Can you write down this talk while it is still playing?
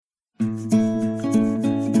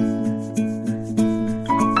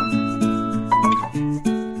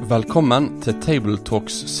Velkommen til Table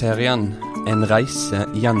Talks-serien En reise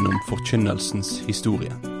gjennom forkynnelsens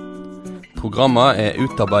historie. Programmet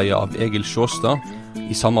utarbeidet av Egil Sjåstad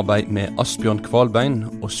i samarbeid med Asbjørn Kvalbein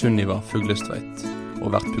og Sunniva Fuglestveit,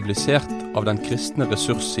 og vært publisert av den kristne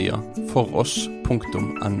ressurssida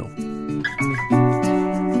foross.no.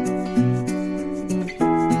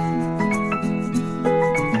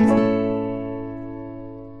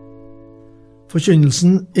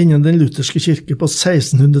 Forkynnelsen innen den lutherske kirke på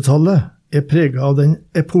 1600-tallet preget av den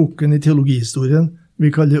epoken i teologihistorien vi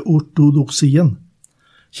kaller ortodoksien.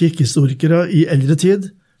 Kirkehistorikere i eldre tid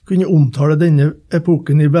kunne omtale denne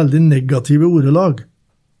epoken i veldig negative ordelag.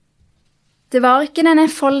 Det var ikke den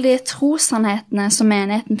enfoldige trossannhetene som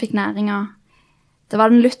menigheten fikk næring av. Det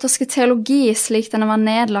var den lutherske teologi slik den var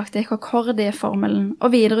nedlagt i Concordia-formelen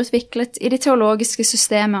og videreutviklet i de teologiske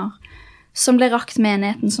systemer som ble rakt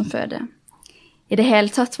menigheten som føde. I det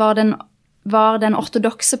hele tatt var den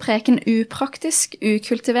ortodokse preken upraktisk,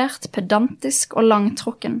 ukultivert, pedantisk og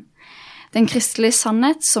langtrukken. Den kristelige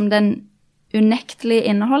sannhet som den unektelig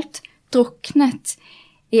inneholdt, druknet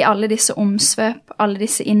i alle disse omsvøp, alle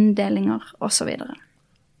disse inndelinger og så videre.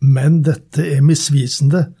 Men dette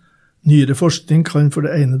misvisende. Nyere forskning kan for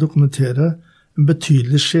det ene dokumentere en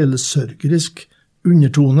betydelig sjelesørgerisk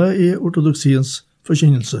undertone i ortodoksiens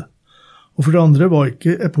forkynnelse. Og for det andre var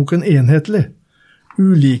ikke epoken enhetlig.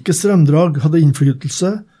 Ulike strømdrag hadde innflytelse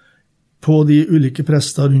på de ulike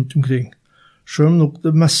prester rundt omkring, selv om nok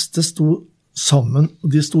det meste stod sammen,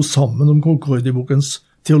 og de stod sammen om Concordia-bokens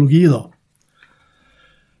teologi da.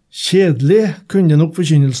 Kjedelig kunne nok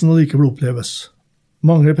forkynnelsen likevel oppleves.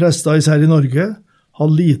 Mange prester, især i Norge,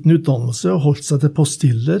 hadde liten utdannelse og holdt seg til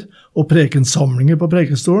postiller og prekensamlinger på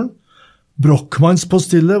prekestolen. Brockmanns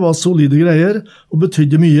postiller var solide greier og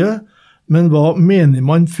betydde mye, men hva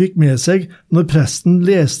menigmann fikk med seg når presten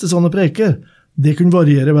leste sånne preker, det kunne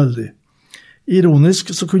variere veldig.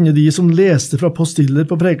 Ironisk så kunne de som leste fra postiller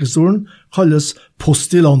på prekestolen kalles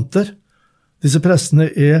postillanter. Disse prestene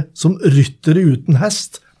som ryttere uten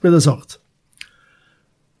hest, ble det sagt.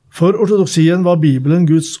 For ortodoksien var Bibelen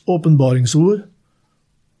Guds åpenbaringsord,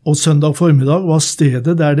 og søndag formiddag var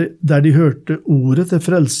stedet der de hørte ordet til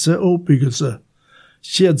frelse og oppbyggelse.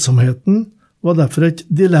 Kjedsomheten var derfor et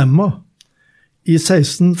dilemma. I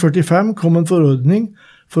 1645 kom en forordning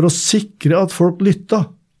for å sikre at folk lytta.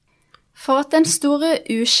 For at den store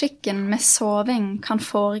uskikken med soving kan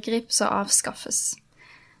foregripes og avskaffes,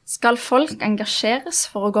 skal folk engasjeres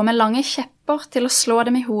for å gå med lange kjepper til å slå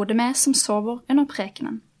dem i hodet med som sover under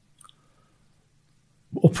prekenen.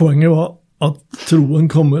 Og poenget var at troen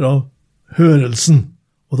kommer av hørelsen,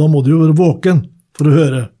 og da må du jo være våken for å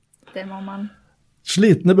høre. Det må man.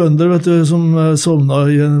 Slitne bønder, vet du, som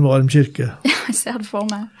sovnet i en varm kirke. Ja, jeg ser det for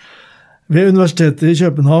meg. Ved Universitetet i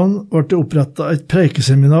København ble det opprettet et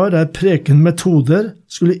prekeseminar der prekenmetoder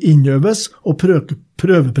skulle innøves og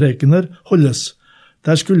prøveprekener holdes.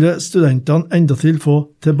 Der skulle studentene enda til få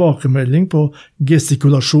tilbakemelding på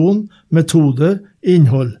gestikulasjon, metoder,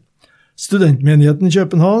 innhold. Studentmenigheten i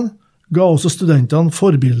København ga også studentene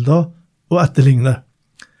forbilder og etterligne.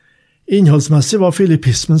 Innholdsmessig var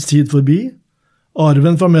filippismens tid forbi.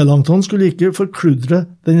 Arven fra Melanchthon skulle ikke forkludre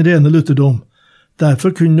den rene lutherdom.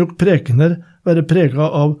 Derfor kunne nok prekener være preget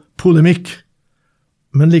av polemikk.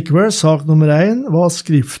 Men likevel, sak nummer 1 var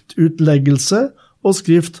skriftutleggelse og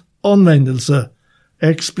skriftanvendelse,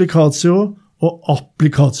 explicatio og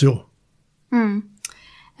applicatio.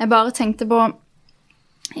 Jeg bare tenkte på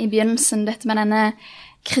i begynnelsen dette med denne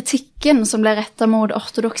kritikken som ble rettet mot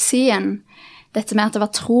ortodoksien, dette med at det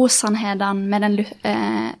var trossannhetene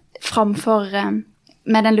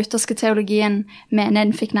med den lutherske teologien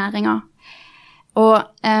menigheten fikk næring av. Og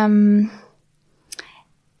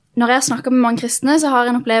når jeg snakker med mange kristne, så har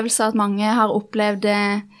jeg en opplevelse at mange har opplevd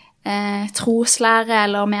troslære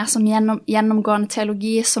eller mer som gjennomgående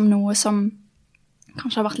teologi som noe som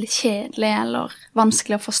kanskje har vært litt kjedelig eller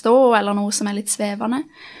vanskelig å forstå, eller noe som litt svevende.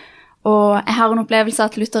 Og jeg har en opplevelse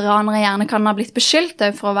at lutheranere gjerne kan ha blitt beskyldt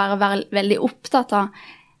for å være veldig opptatt av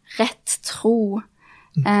rett tro.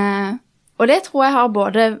 Og det tror jeg har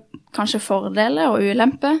både kanskje fordeler og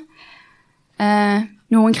ulemper.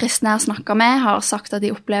 Noen kristne jeg har snakket med har sagt at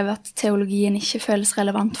de opplever at teologien ikke føles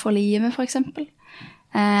relevant for livet, for eksempel.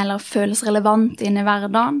 Eller føles relevant inn i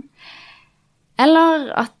hverdagen.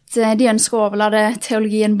 Eller at de ønsker å overlade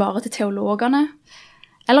teologien bare til teologene.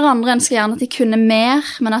 Eller andre ønsker gjerne at de kunne mer,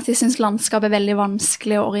 men at de synes landskapet er veldig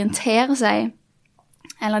vanskelig å orientere seg.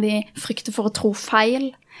 Eller de frykter for å tro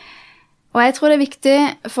feil. Og jeg tror det er viktig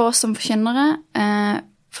for oss som forkynnere,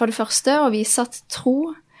 for det første, å vise at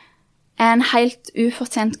tro en helt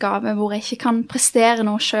ufortjent gave, hvor jeg ikke kan prestere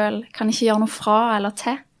noe selv, kan ikke gjøre noe fra eller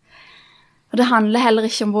til. Og det handler heller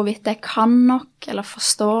ikke om hvorvidt jeg kan nok, eller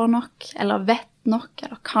forstår nok, eller vet nok,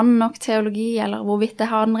 eller kan nok teologi, eller hvorvidt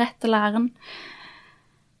jeg har den rette læren.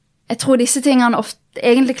 Jeg tror disse tingene ofte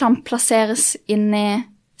egentlig kan plasseres inn i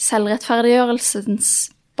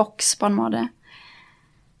selvrettferdiggjørelsens boks på en måte.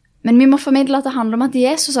 Men vi må formidle at det handler om at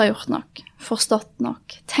Jesus har gjort nok, forstått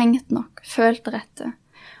nok, tenkt nok, følt det rette,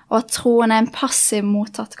 og at troen en passiv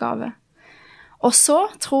mottatt gave. Og så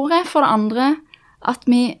tror jeg for det andre at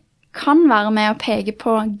vi kan være med å peke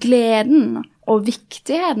på gleden og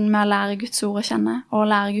viktigheten med å lære Guds ord å kjenne, og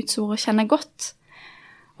lære Guds ord å kjenne godt.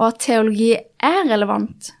 Og at teologi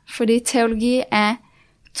relevant, fordi teologi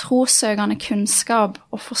trossøkende kunnskap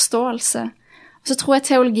og forståelse. Og så tror jeg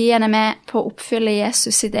teologien med på å oppfylle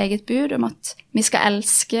Jesus sitt eget bud om at vi skal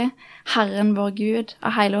elske Herren vår Gud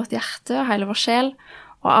av hele vårt hjerte, av hele vår sjel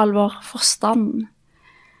og all vår forstand.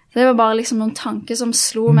 Det var bare liksom noen tanker som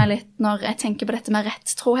slo meg litt når jeg tenker på dette med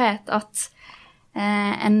rett-troenhet, at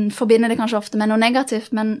en forbinder det kanskje ofte med noe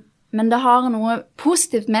negativt, men det har noe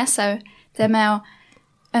positivt med seg, det med å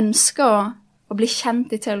ønske å bli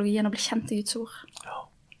kjent i teologien og bli kjent i Guds ord.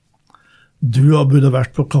 Du har burde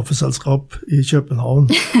vært på kaffeselskap i København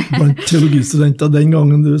blant teologistudenter den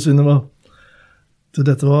gangen du synes var. Så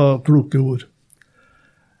dette var kloke ord.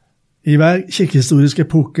 I hver kirkehistorisk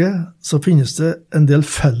epoke så finnes det en del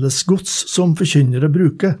fellesgods som forkynnere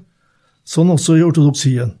bruker, sånn også i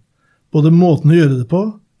ortodoksien. Både måten å gjøre det på,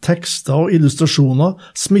 tekster og illustrasjoner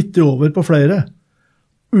smitter over på flere,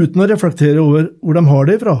 uten å reflektere over hvor de har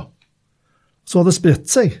det ifra. Så har det spredt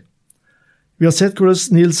seg. Vi har sett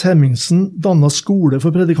hvordan Nils Hemmingsen dannet skole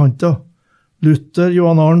for predikanter. Luther,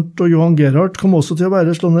 Johan Arndt og Johan Gerhardt kom også til å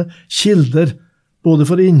være slående kilder, både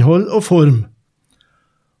for innhold og form.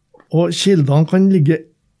 Og kildene kan ligge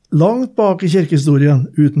langt bak i kirkehistorien,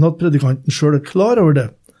 uten at predikanten selv klar over det.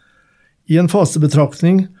 I en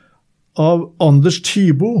fasebetraktning av Anders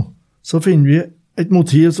Tybo, så finner vi et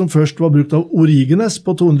motiv som først var brukt av Origenes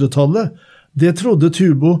på 200-tallet. Det trodde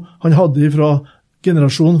Tybo han hadde fra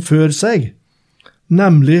generasjonen før seg.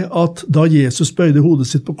 Nemlig at da Jesus bøyde hodet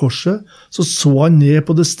sitt på korset, så han ned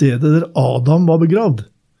på det stedet der Adam var begravd.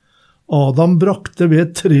 Adam brakte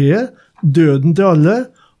ved treet døden til alle,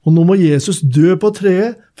 og nå må Jesus dø på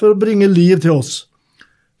treet for å bringe liv til oss.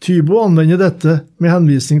 Tybo anvender dette med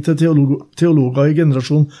henvisning til teologer i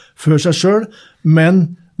generasjonen før seg selv,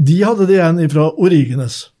 men de hadde det igjen fra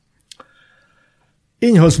Origenes.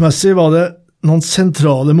 Innholdsmessig var det noen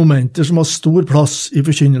sentrale momenter som har stor plass i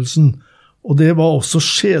forkynnelsen, og det var også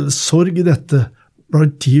sjelesorg i dette,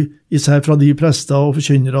 især fra de prester og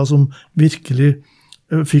forkynnere som virkelig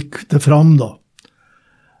fikk det fram da.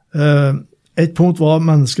 Et punkt var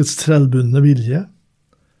menneskets trellbundne vilje.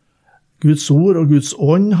 Guds ord og Guds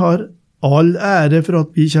ånd har all ære for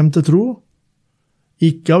at vi kommer til tro,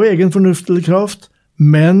 ikke av egen fornuft eller kraft,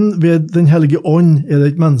 men ved den hellige ånd det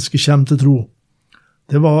et menneske kommer til tro.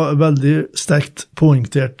 Det var veldig sterkt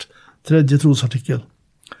poengtert, 3. trosartikkel.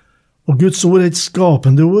 Og Guds ord et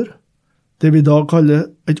skapende ord, det vi da kaller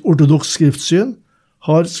et ortodoks skriftsyn,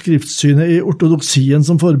 har skriftsynet i ortodoksien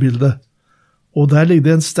som forbilde. Og der ligger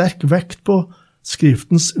det en sterk vekt på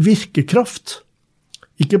skriftens virkekraft.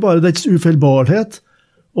 Ikke bare dets ufeilbarhet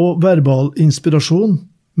og verbal inspirasjon,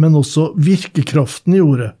 men også virkekraften i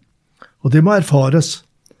ordet. Og det må erfares.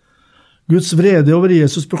 Guds vrede over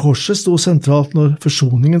Jesus på korset stod sentralt når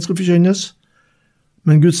forsoningen skulle forkynnes,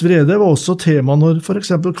 men Guds vrede var også tema når for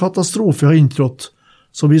eksempel katastrofe har inntrådt.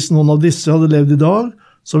 Så hvis noen av disse hadde levd i dag,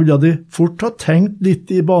 så ville de fort ha tenkt litt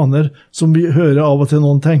i baner som vi hører av og til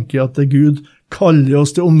noen tenker at Gud kaller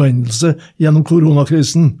oss til omvendelse gjennom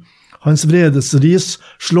koronakrisen. Hans vredesris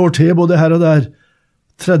slår til både her og der.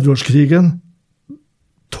 30-årskrigen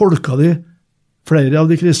tolka de flere av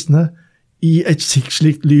de kristne i et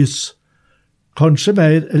slikt lys. Kanskje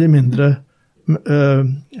mer eller mindre,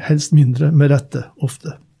 helst mindre med rette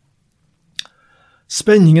ofte.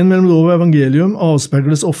 Spenningen mellom lov og evangelium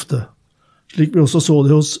avspegles ofte, slik vi også så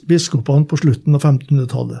det hos biskopene på slutten av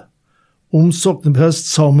 1500-tallet. Om sokneprest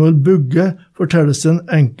Samuel Bugge fortelles en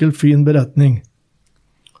enkel, fin beretning.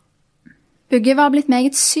 Bugge var blitt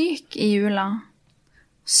meget syk i jula.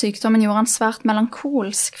 Sykdommen gjorde han svært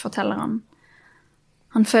melankolsk, forteller han.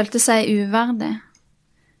 Han følte seg uverdig.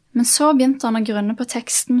 Men så begynte han å grunne på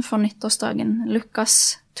teksten for nyttårsdagen,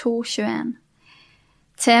 Lukas 2,21.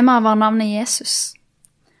 Temaet var navnet Jesus,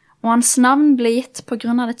 og hans navn ble gitt på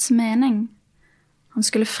grunn av dets mening. Han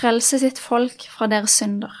skulle frelse sitt folk fra deres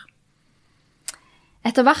synder.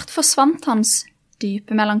 Etter hvert forsvant hans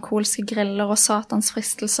dype melankolske griller og satans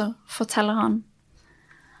fristelser, forteller han.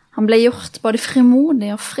 Han ble gjort både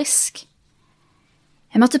frimodig og frisk.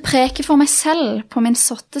 Jeg måtte preke for meg selv på min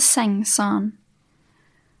satte seng, sa han.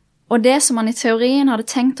 Og det som han i teorien hadde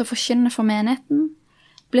tenkt å forkynne for menigheten,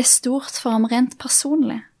 ble stort for ham rent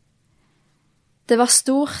personlig. Det var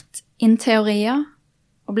stort in teoria,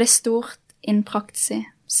 og ble stort in praxi,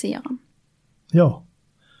 sier han. Ja,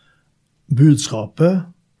 budskapet,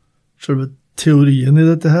 selve teorien i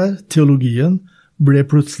dette her, teologien, ble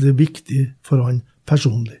plutselig viktig for han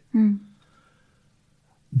personlig.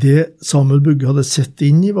 Det Samuel Bugge hadde sett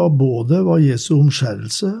inn i var både hva Jesu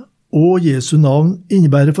omskjærelse og Jesu navn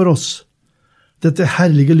innebærer for oss. Dette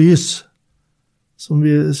herlige lys, som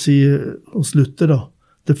vi sier hos Luther,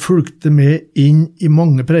 det fulgte med inn i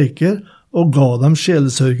mange preiker og ga dem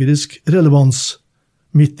sjelesørgerisk relevans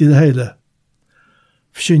midt i det hele.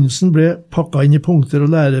 Forkynnelsen ble pakket inn i punkter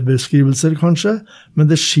og lærebeskrivelser kanskje, men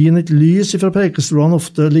det skiner et lys fra preikestolene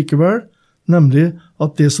ofte likevel, nemlig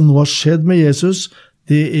at det som nå har skjedd med Jesus,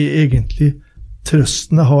 det er egentlig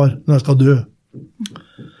trøsten jeg har når jeg skal dø.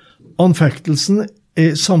 Anfektelsen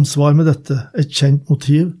er samsvar med dette, et kjent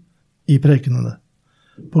motiv i prekenene.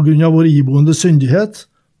 På grunn av vår iboende syndighet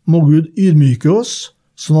må Gud ydmyke oss,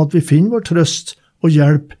 sånn at vi finner vår trøst og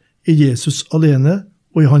hjelp i Jesus alene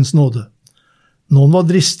og i hans nåde. Noen var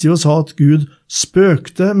dristige og sa at Gud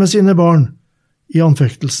spøkte med sine barn i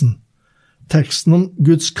anfektelsen. Teksten om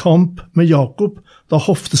Guds kamp med Jakob, da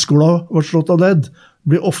hofteskola var slått av ledd,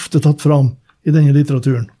 blir ofte tatt fram i denne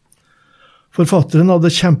litteraturen. Forfatteren av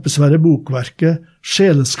det kjempesvære bokverket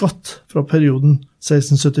Sjeleskatt fra perioden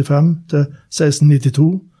 1675 til 1692,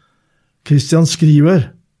 Kristian skriver,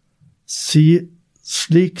 sier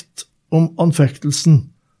slikt om anfektelsen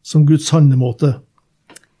som Guds handlemåte.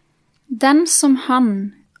 Den som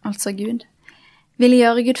han, altså Gud, vil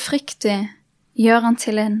gjøre Gud fryktig, gjør han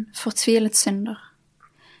til en fortvilet synder.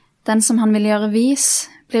 Den som han vil gjøre vis,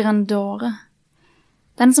 blir en dåre.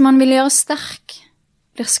 Den som han vil gjøre sterk,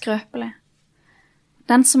 blir skrøpelig.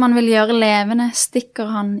 Den som han vil gjøre levende,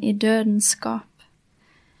 stikker han i dødens skap.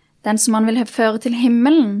 Den som han vil føre til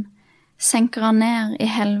himmelen, senker han ned i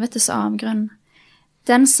helvetes avgrunn.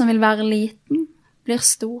 Den som vil være liten, blir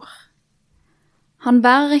stor. Han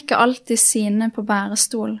bærer ikke alltid sine på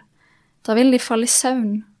bærestol. Da vil de falle i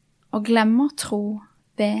søvn og glemme å tro,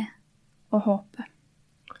 be og håpe.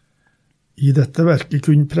 I dette verket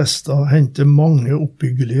kunne prester hente mange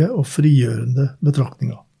oppbyggelige og frigjørende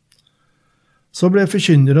betraktninger. Så ble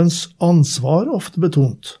forkynnerens ansvar ofte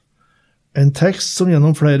betont. En tekst som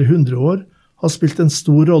gjennom flere hundre år har spilt en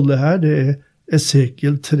stor rolle her, det er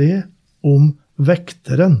Esekiel 3 om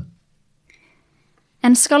vekteren.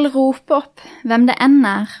 En skal rope opp hvem det enn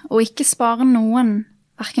er, og ikke spare noen,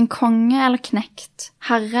 hverken konge eller knekt,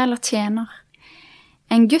 herre eller tjener.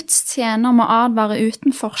 En Guds tjener må advare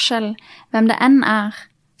uten forskjell hvem det enn er,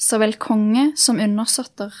 så vel konge som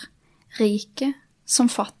undersåtter, rike som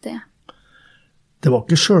fattige. Det var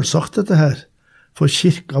ikke selvsagt dette her, for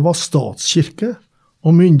kirka var statskirke,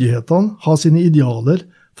 og myndighetene har sine idealer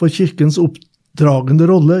for kirkens oppdragende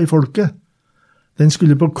rolle i folket. Den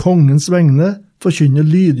skulle på kongens vegne forkynne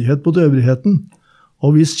lydighet mot øvrigheten,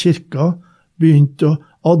 og hvis kirka begynte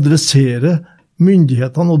å adressere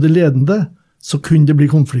myndighetene og de ledende, så kunne det bli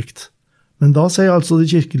konflikt. Men da sier altså de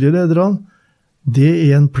kirkelige lederne, det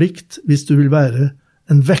er en plikt hvis du vil være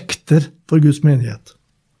en vekter for Guds menighet.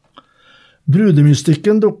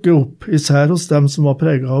 Brudemystikken dukker opp, især hos dem som var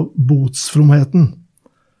preget av botsfromheten.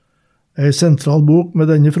 En sentral bok med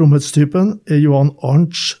denne fromhetstypen er Johan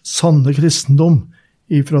Arndts Sanne kristendom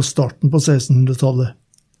fra starten på 1600-tallet.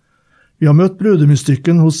 Vi har møtt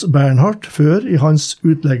brudemystikken hos Bernhardt før i hans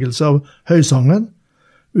utleggelse av høysangen.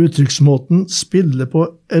 Uttrykksmåten spiller på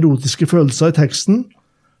erotiske følelser i teksten,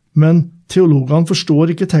 men teologene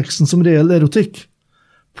forstår ikke teksten som reell erotikk.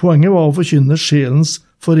 Poenget var å forkynne sjelens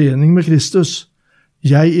forening med Kristus.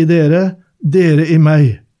 Jeg i dere, dere i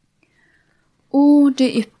meg. O, du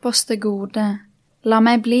ypperste gode, la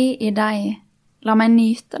meg bli i deg, la meg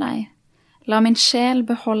nyte deg, la min sjel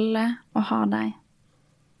beholde og ha deg.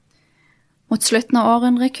 Mot slutten av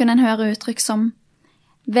århundret kunne en høre uttrykk som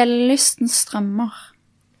vellystens strømmer,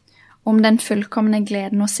 om den fullkomne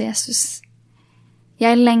gleden hos Jesus.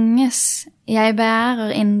 Jeg lenges, jeg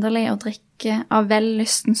beærer inderlig å drikke av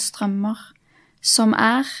vellystens strømmer, som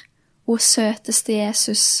er, o søteste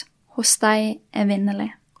Jesus, hos deg evinnelig.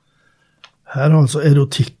 Her er altså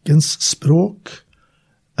erotikkens språk,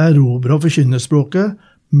 erobret forkynnerspråket,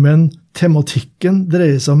 men tematikken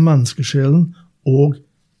dreier seg om menneskesjelen og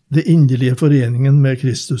det inderlige foreningen med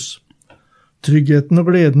Kristus. Tryggheten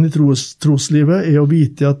og gleden i troslivet er å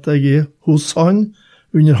vite at jeg er hos han,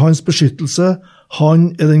 under hans beskyttelse, han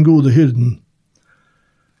er den gode hyrden.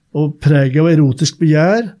 Og preget av erotisk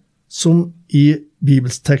begjær, som i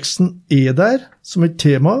bibelsteksten der som et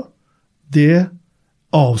tema, det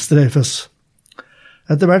avstreifes.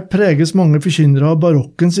 Etter hvert preges mange forkynnere av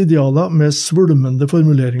barokkens idealer med svulmende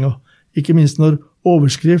formuleringer, ikke minst når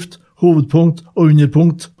overskrift, hovedpunkt og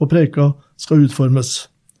underpunkt på preka skal utformes.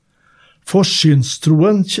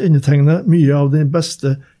 Forsynstroen kjennetegner mye av det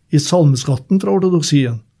beste i salmeskatten fra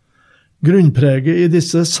ortodoksien. Grunnpreget i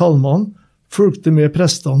disse salmene fulgte med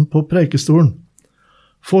prestene på prekestolen.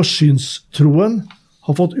 Forsynstroen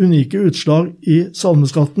har fått unike utslag i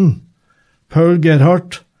salmeskatten. Paul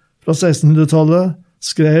Gerhardt fra 1600-tallet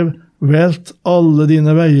skrev «Velt alle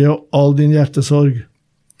dine veier og all din hjertesorg»,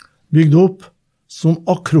 bygd opp som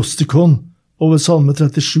akrostikon over salme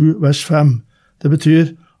 37, vers 5. Det betyr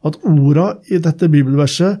at orda i dette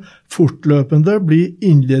bibelverset fortløpende blir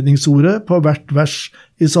innledningsordet på hvert vers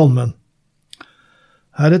i salmen.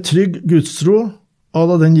 Her trygg gudstro à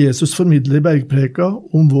la den Jesus formidler i bergpreka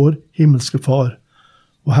om vår himmelske far.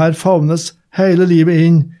 Og her favnes hele livet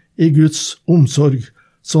inn i Guds omsorg,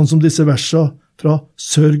 sånn som disse versene fra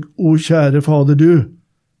 «Sørg, o kjære Fader du»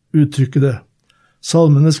 uttrykker det.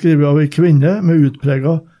 Salmene skriver av en kvinne med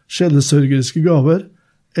utpreget sjelesørgeriske gaver,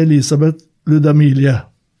 Elisabeth Ludamilie.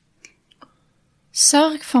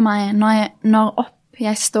 Sørg for meg når opp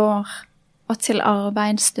jeg står, og til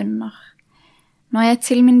arbeid stunder, når jeg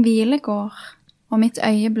til min hvile går, og mitt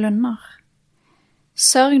øye blunder.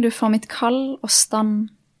 Sørg du for mitt kall og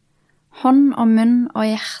stand, hånd og munn og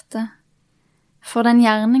hjerte, for den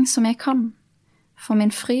gjerning som jeg kan, for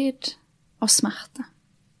min fryd og smerte.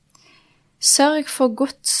 Sørg for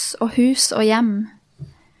gods og hus og hjem,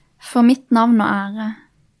 for mitt navn og ære.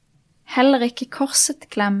 Heller ikke korset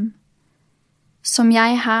glem, som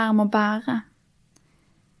jeg her må bære.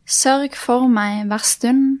 Sørg for meg hver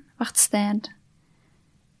stund, hvert sted,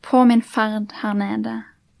 på min ferd her nede.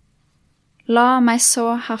 La meg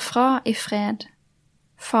så herfra i fred,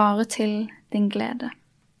 fare til din glede.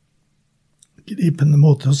 Gripende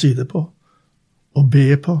måte å si det på, og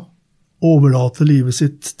be på, overlate livet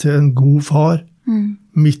sitt til en god far,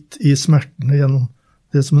 midt i smertene gjennom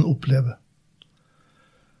det som en opplever.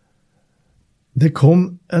 Det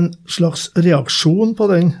kom en slags reaksjon på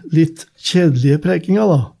den litt kjedelige prekinga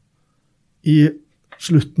da, i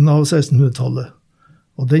slutten av 1600-tallet,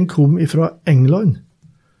 og den kom ifra England.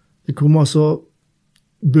 Det kom altså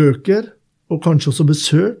bøker, og kanskje også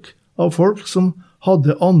besøk av folk som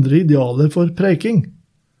hadde andre idealer for preking.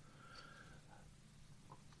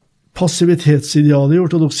 Passivitetsidealet i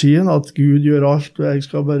ortodoksien, at Gud gjør alt og jeg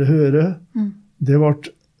skal bare høre, det ble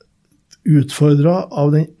utfordret av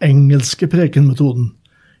den engelske prekenmetoden.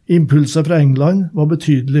 Impulser fra England var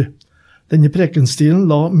betydelig. Denne prekenstilen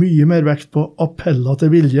la mye mer vekt på appeller til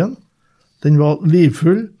viljen. Den var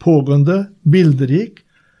livfull, pågående, bilderik.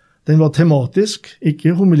 Den var tematisk,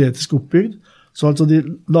 ikke homiletisk oppbygd. Så altså de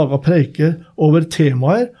laget preker over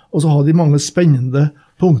temaer, og så hadde de mange spennende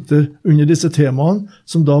punkter under disse temaene,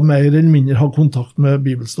 som da mer eller mindre har kontakt med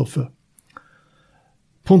bibelstoffet.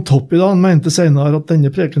 Pontoppidan mente senere at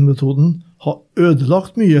denne prekenmetoden har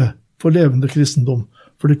ødelagt mye for levende kristendom,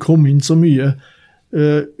 for det kom inn så mye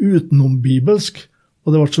utenom-bibelsk,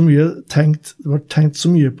 og det ble tenkt så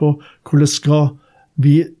mye på hvordan skal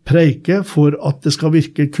vi preike for at det skal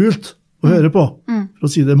virke kult å høre på, for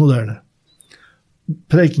å si det moderne.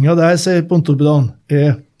 Prekinga der, sier Pontoppidan,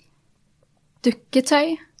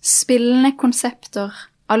 dukketøy, spillende konsepter,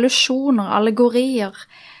 allusjoner, allegorier,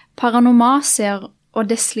 paranomasier og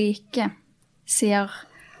det slike, sier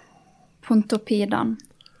Pontoppidan.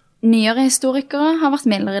 Nyere historikere har vært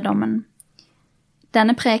mildere i dommen.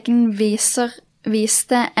 Denne preken viste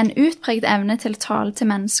en utpregt evne til å tale til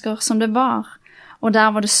mennesker som det var, og der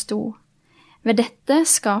hvor det sto. Ved dette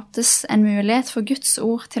skaptes en mulighet for Guds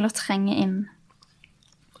ord til å trenge inn.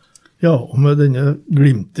 Ja, og med denne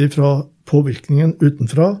glimtet fra påvirkningen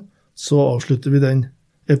utenfra, så avslutter vi den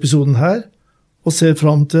episoden her, og ser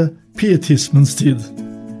fram til pietismens tid.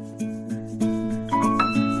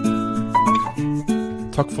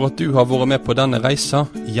 Takk for at du har vært med på denne reisa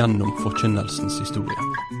gjennom forkynnelsens historie.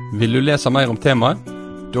 Vil du lese mer om temaet?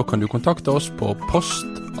 Da kan du kontakte oss på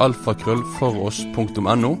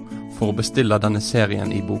post@foross.no for å bestille denne serien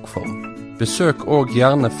i bokform. Besøk også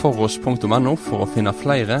gjerne foross.no for å finne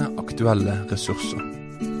flere aktuelle ressurser.